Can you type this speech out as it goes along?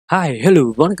Hi hello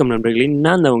வணக்கம் நண்பர்களே,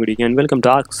 நான் தான் உங்கள் and welcome to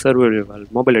arc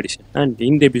mobile edition. And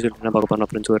இந்த எபிசோட் என்ன பார்க்க போகிறோம்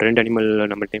ஃப்ரெண்ட்ஸ், ஒரு 2 அனிமல்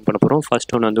நம்ம டைம் பண்ண போகிறோம்.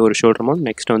 ஃபர்ஸ்ட் ஒன்று வந்து ஒரு ஷோல்டர் மவுண்ட்,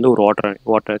 நெக்ஸ்ட் வந்து ஒரு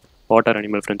வாட்டர்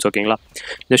அனிமல் ஃப்ரெண்ட்ஸ். ஓகேங்களா,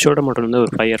 இந்த ஷோல்டர் மவுண்ட் வந்து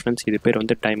ஒரு ஃபயர் ஃப்ரெண்ட்ஸ். இது பேர்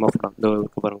வந்து டைம் ஆஃப் டான்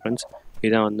பாருங்க ஃப்ரெண்ட்ஸ்.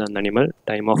 இதான் வந்து அந்த அனிமல்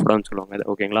டைம் ஆஃப் டான்னு சொல்லுவாங்க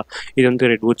அது. ஓகேங்களா, இது வந்து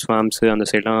ரெட்வுட் ஸ்வாம்ஸ் அந்த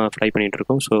சைட்லாம் ஃப்ளை பண்ணிகிட்டு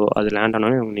இருக்கும். ஸோ அது லேண்ட்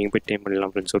ஆனாலே நீங்கள் போய் டேம்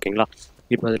பண்ணிடலாம் ஃப்ரெண்ட்ஸ். ஓகேங்களா,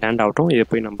 இப்போ அது லேண்ட் ஆகட்டும், இதை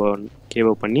போய் நம்ம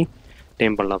கேவ் பண்ணி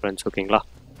டேம் பண்ணலாம் ஃப்ரெண்ட்ஸ். ஓகேங்களா,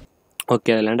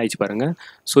 ஓகே அது லேண்ட் ஆகிடுச்சு பாருங்கள்.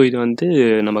 ஸோ இது வந்து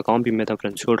நம்ம காம்பிமே தான்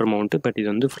ஃப்ரெண்ட்ஸ், ஷோல்டர் மவுண்ட்டு. பட் இது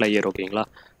வந்து ஃப்ளையர். ஓகேங்களா,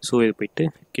 ஸோ இது போயிட்டு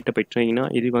கிட்ட போயிட்டுங்கன்னா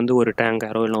இது வந்து ஒரு டேங்க்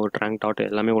ஆரோ இல்லை ஒரு டேங்க் டாட்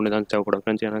எல்லாமே ஒன்று தான் தேவைப்படும்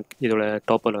ஃப்ரெண்ட்ஸ். ஏன்னா இதோட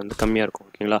டாப்பர் வந்து கம்மியாக இருக்கும்.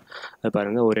 ஓகேங்களா, அது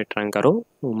பாருங்கள், ஒரே டேங்க் ஆரோ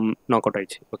நாக் அவுட்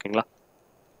ஆகிடுச்சு. ஓகேங்களா,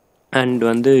 அண்ட்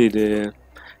வந்து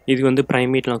இது வந்து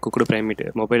ப்ரைமேட்லாம் குக்குடு ப்ரைமேட்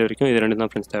மொபைல் வரைக்கும் இது ரெண்டு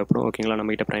தான் ஃப்ரெண்ட்ஸ் தேவைப்படும். ஓகேங்களா,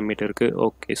 நம்மகிட்ட ப்ரைமேட் இருக்குது.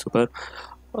 ஓகே சூப்பர்,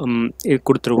 இது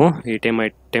கொடுத்துருவோம். இது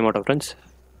time out of friends.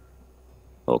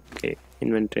 Okay,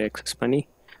 inventory access பண்ணி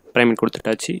primate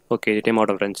கொடுத்துட்டாச்சு. Okay, time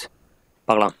out of friends.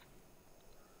 பார்க்கலாம்.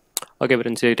 ஓகே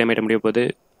ஃப்ரெண்ட்ஸ், டைம் ஐட்டம் முடிய போகுது.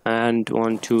 அண்ட்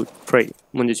 1 2 3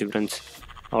 முடிஞ்சிச்சு ஃப்ரெண்ட்ஸ்,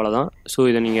 அவ்வளோதான். ஸோ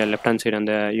இதை நீங்கள் லெஃப்ட் ஹேண்ட் சைடு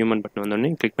அந்த ஹியூமன் பட்டன்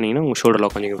வந்தோடனே கிளிக் பண்ணிங்கன்னா உங்கள் ஷோல்டரில்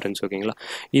உட்காந்துங்க ஃப்ரெண்ட்ஸ். ஓகேங்களா,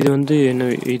 இது வந்து என்ன,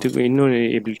 இதுக்கு இன்னொரு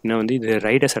எபிலிட்டினா வந்து இது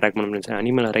ரைடர்ஸ் அட்டாக் பண்ண ஃப்ரெண்ட்ஸ்.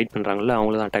 அனிமலை ரைட் பண்ணுறாங்கல்ல,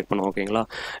 அவங்கள தான் அட்டாக் பண்ணுவோம். ஓகேங்களா,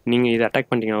 நீங்கள் இதை அட்டாக்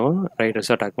பண்ணிட்டீங்கனாலும்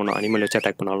ரைடர்ஸ் அட்டாக் பண்ணுவோம், அனிமல் வச்சு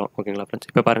அட்டாக் பண்ணாலும். ஓகேங்களா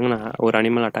ஃப்ரெண்ட்ஸ், இப்போ பாருங்கள், நான் ஒரு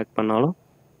அனிமல் அட்டாக் பண்ணாலும்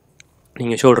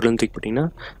நீங்கள் ஷோல்டர்லேருந்து தூக்கி போட்டிங்கன்னா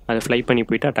அதை ஃப்ளை பண்ணி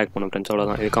போய்ட்டு அட்டாக் பண்ணும் ஃப்ரெண்ட்ஸ்.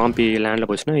 அவ்வளோதான். இது காம்பி லேண்டில்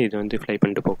போச்சுன்னா இது வந்து ஃப்ளை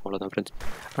பண்ணிட்டு போகும். அவ்வளோதான் ஃப்ரெண்ட்ஸ்.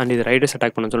 அண்ட் இது ரைடர்ஸ்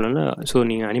அட்டாக் பண்ண சொல்லல. ஸோ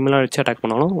நீங்கள் அனிமலாக வச்சு அட்டாக்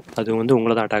பண்ணாலும் அது வந்து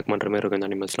உங்களை தான் அட்டாக் பண்ணுற மாதிரி இருக்கும். இந்த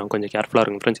அனிமல்ஸ்லாம் கொஞ்சம் கேர்ஃபுல்லாக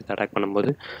இருக்கும் ஃப்ரெண்ட்ஸ் இதை அட்டாக்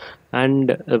பண்ணும்போது.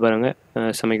 அண்ட் பாருங்கள்,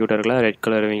 செமைக்யூட்டர்களை red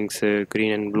colour wings,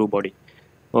 green and blue பாடி.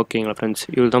 ஓகேங்களா ஃப்ரெண்ட்ஸ்,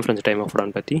 இவ்வளோ தான் ஃப்ரெண்ட்ஸ் டைம் ஆஃப்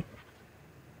டான் பற்றி.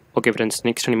 ஓகே ஃப்ரெண்ட்ஸ்,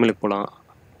 நெக்ஸ்ட் அனிமலுக்கு போகலாம்.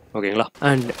 ஓகேங்களா,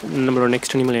 அண்ட் நம்மளோட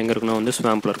நெக்ஸ்ட் அனிமல் எங்கே இருக்குன்னா வந்து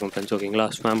ஸ்வாம்பில் இருக்கும் ஃப்ரெண்ட்ஸ். ஓகேங்களா,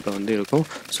 ஸ்வாம்பில் வந்து இருக்கும்.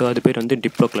 ஸோ அது பேர் வந்து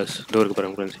டிப்ளோக்ளஸ். டோருக்கு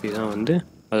பாருங்க ஃப்ரெண்ட்ஸ், இதுதான் வந்து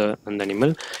அந்த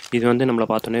அனிமல். இது வந்து நம்மளை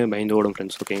பார்த்தோன்னே பயந்து ஓடும்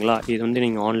ஃப்ரெண்ட்ஸ். ஓகேங்களா, இது வந்து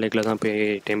நீங்கள் ஆன்லைனில் தான் போய்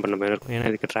டைம் பண்ண மாதிரி இருக்கும்.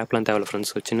 ஏன்னா இதுக்கு ட்ராப்லாம் தேவையில்ல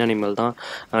ஃப்ரெண்ட்ஸ். சின்ன அனிமல் தான்,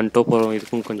 அண்ட் டோப்போரம்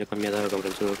இதுக்கும் கொஞ்சம் கம்மியாக தான் இருக்கும்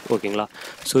ஃப்ரெண்ட்ஸ். ஓகேங்களா,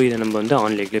 ஸோ இதை நம்ம வந்து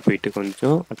ஆன்லைன்லேயே போயிட்டு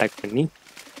கொஞ்சம் அட்டாக் பண்ணி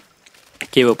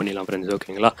கேவ் பண்ணிடலாம் ஃப்ரெண்ட்ஸ்.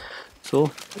 ஓகேங்களா, ஸோ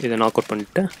இதை நாக் அவுட்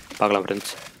பண்ணிவிட்டு பார்க்கலாம்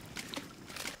ஃப்ரெண்ட்ஸ்.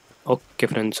 ஓகே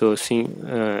ஃப்ரெண்ட்ஸ், ஸோ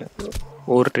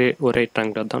ஒரே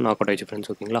டேங்க் தான் நாக் அவுட் ஆகிடுச்சு ஃப்ரெண்ட்ஸ்.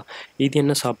 ஓகேங்களா, இது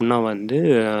என்ன சாப்பிட்னா வந்து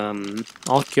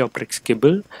ஆர்கியோப்ட்ரிக்ஸ்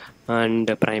கிபிள்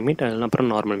அண்ட் ப்ரைமேட், அதெல்லாம் அப்புறம்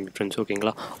நார்மல் மீட் ஃப்ரெண்ட்ஸ்.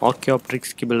 ஓகேங்களா,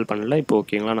 ஆர்கியோப்ட்ரிக்ஸ் கிபிள் பண்ணல இப்போ.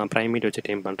 ஓகேங்களா, நான் ப்ரைமேட் வச்சு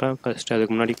டைம் பண்ணுறேன். ஃபஸ்ட்டு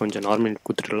அதுக்கு முன்னாடி கொஞ்சம் நார்மல் மீட்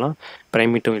கொடுத்துட்டுலாம்,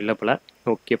 ப்ரைமேட்டும் இல்லை போல்.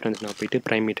 ஓகே ஃப்ரெண்ட்ஸ், நான் போயிட்டு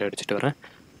ப்ரைமேட்டை அடிச்சுட்டு வரேன்.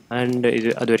 அண்ட்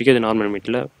அது வரைக்கும் அது நார்மல்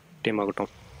மீட்டில் டைம்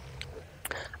ஆகட்டும்.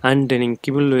 அண்ட் நீங்கள்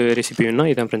கிபிள் ரெசிபி வேணுன்னா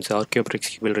இதான் ஃப்ரெண்ட்ஸ்,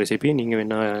 ஆர்கியோப்ட்ரிக்ஸ் கிபிள் ரெசிபி. நீங்கள்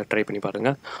வேணால் ட்ரை பண்ணி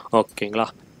பாருங்கள். ஓகேங்களா,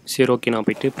 சரி ஓகே, நான்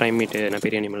போய்ட்டு ப்ரைமேட், நான்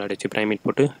பெரிய அனிமல் அடிச்சு ப்ரைமேட்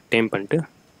போட்டு டைம் பண்ணிட்டு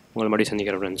உங்களை மறுபடியும்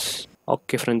சந்திக்கிறேன் friends.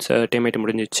 Okay friends, time item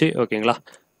முடிஞ்சிச்சு. ஓகேங்களா,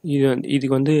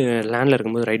 இதுக்கு வந்து லேண்டில்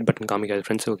இருக்கும்போது ரைட் பட்டன் காமிக்காது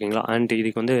ஃப்ரெண்ட்ஸ். ஓகேங்களா, அண்ட்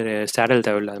இதுக்கு வந்து சேடல்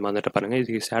தேவையில்லை, அது வந்துட்டு பாருங்கள்,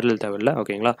 இதுக்கு சேடல் தேவையில்லை.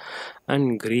 ஓகேங்களா, and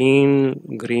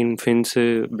green fins,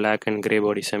 black and grey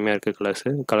பாடி செம்மையாக இருக்குது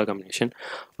கலர் காம்பினேஷன்.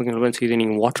 ஓகேங்களா ஃப்ரெண்ட்ஸ், இது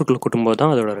நீங்கள் வாட்டருக்குள்ளே கூட்டும்போது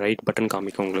தான் அதோட ரைட் பட்டன்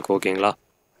காமிக்கும் உங்களுக்கு. ஓகேங்களா,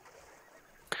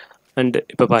 அண்ட்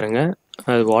இப்போ பாருங்கள்,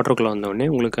 அது வாட்டருக்குள்ளே வந்தோடனே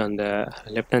உங்களுக்கு அந்த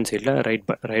லெஃப்ட் ஹேண்ட் சைடில்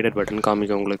ரைடர் பட்டன்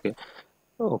காமிக்கும் உங்களுக்கு.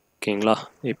 ஓகேங்களா,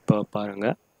 இப்போ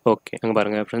பாருங்கள். ஓகே, அங்கே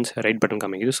பாருங்கள் ஃப்ரெண்ட்ஸ், ரைட் பட்டன்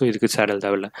காமிக்குது. ஸோ இதுக்கு சேடல்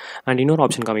தேவையில்லை. அண்ட் இன்னொரு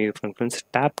ஆப்ஷன் காமிக்குது friends,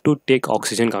 tape to take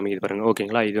oxygen காமிக்குது பாருங்கள்.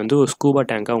 ஓகேங்களா, இது வந்து ஒரு ஸ்கூபா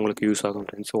டேங்காக உங்களுக்கு யூஸ் ஆகும்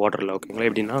ஃப்ரெண்ட்ஸ், வாட்டரில். ஓகேங்களா,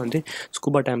 எப்படின்னா வந்து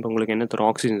ஸ்கூபா டேங்க் உங்களுக்கு என்ன தரும்,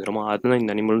 ஆக்சிஜன் தருமோ அதுதான்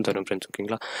இந்த அனிமலும் தரும் ஃப்ரெண்ட்ஸ்.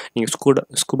 ஓகேங்களா, நீங்கள்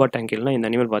ஸ்கூபா டேங்க் இல்லைனா இந்த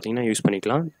அனிமல் பார்த்தீங்கன்னா யூஸ்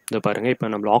பண்ணிக்கலாம். இதை பாருங்கள், இப்போ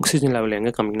நம்ம ஆக்சிஜன் லெவல்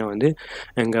எங்கே காமிக்கினா வந்து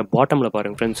எங்கள் பாட்டமில்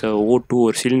பாருங்கள் ஃப்ரெண்ட்ஸ், O2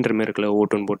 ஒரு சிலிண்டர் மாரி இருக்குல்ல,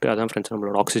 O2 போட்டு, அதான் ஃப்ரெண்ட்ஸ்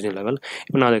நம்மளோட ஆக்சிஜன் லெவல்.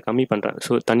 இப்போ நான் அதை கம்மி பண்ணுறேன்.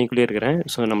 ஸோ தண்ணிக்குள்ளே இருக்கிறேன்.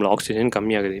 ஸோ நம்மளோட ஆக்சிஜன்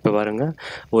கம்மியாகுது. இப்போ பாருங்கள்,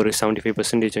 ஒரு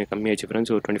 75% கம்மியாச்சு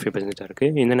ஃப்ரெண்ட்ஸ், ஒரு 25%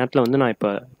 இருக்குது. இந்த நேரத்தில் வந்து நான் இப்போ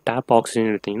டேப் ஆக்சிஜன்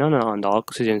எடுத்திங்கன்னா நான் அந்த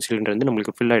ஆக்சிஜன் சிலிண்டர் வந்து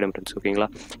நம்மளுக்கு ஃபில் ஆகிடும் ஃப்ரெண்ட்ஸ். ஓகேங்களா,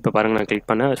 இப்போ பாருங்கள், நான் கிளிக்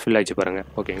பண்ண ஃபில் ஆகிடுச்சு பாருங்கள்.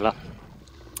 ஓகேங்களா,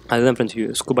 அதுதான் ஃப்ரெண்ட்ஸ்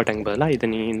ஸ்கூபா டேங்க் பதிலாக இதை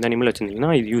இந்த அனிமல்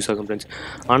வச்சுருந்தீங்கன்னா இது யூஸ் ஆகும் ஃப்ரெண்ட்ஸ்.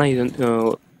 ஆனால் இது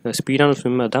வந்து ஸ்பீடான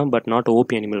ஸ்விம்மர் தான், but not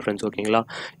OP animal friends. ஓகேங்களா,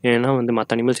 ஏன்னா வந்து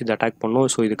மற்ற அனிமல்ஸ் இதை அட்டாக் பண்ணும்.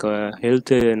 ஸோ இதுக்கு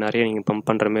ஹெல்த்து நிறைய நீங்கள் பம்ப்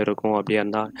பண்ணுற மாதிரி இருக்கும். அப்படியே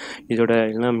இருந்தால் இதோட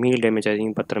இல்லைனா மீல் டேமேஜ்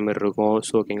அதிகம் பற்றுற மாதிரி இருக்கும்.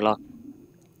 ஸோ ஓகேங்களா,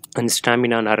 அந்த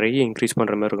ஸ்டாமினா நிறைய இன்க்ரீஸ்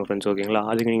பண்ணுற மாதிரி இருக்கும் ஃப்ரெண்ட்ஸ். ஓகேங்களா,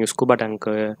 அதுக்கு நீங்கள் ஸ்கூபா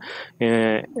டேங்க்கு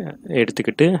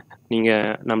எடுத்துக்கிட்டு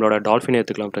நீங்கள் நம்மளோட டால்ஃபின்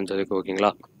எடுத்துக்கலாம் ஃப்ரெண்ட்ஸ் அதுக்கு.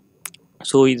 ஓகேங்களா,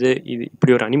 ஸோ இது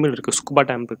இப்படி ஒரு அனிமல் இருக்குது. ஸ்கூபா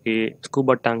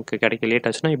டேங்க்கு கிடைக்க லேட்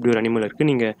ஆச்சுன்னா இப்படி ஒரு அனிமல் இருக்குது.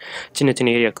 நீங்கள் சின்ன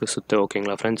சின்ன ஏரியாவுக்கு சுற்று.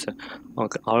 ஓகேங்களா ஃப்ரெண்ட்ஸ்,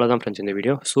 ஓகே அவ்வளோதான் ஃப்ரெண்ட்ஸ் இந்த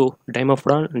video. So time of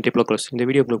Don டிப்ளோக்ளஸ் இந்த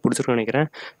வீடியோ உங்களுக்கு பிடிச்சிருக்குன்னு நினைக்கிறேன்.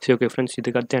 சரி ஓகே ஃப்ரெண்ட்ஸ்,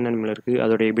 இதுக்கு அடுத்து என்ன அனிமல் இருக்குது,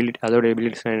 அதோட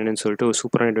எபிலிட்டிஸ் என்னன்னு சொல்லிட்டு ஒரு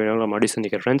சூப்பரான வீடியோ மறுபடியும்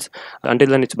சந்திக்கிறேன் friends.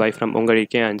 Until then it's by from உங்கள்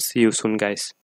DK and see you soon guys.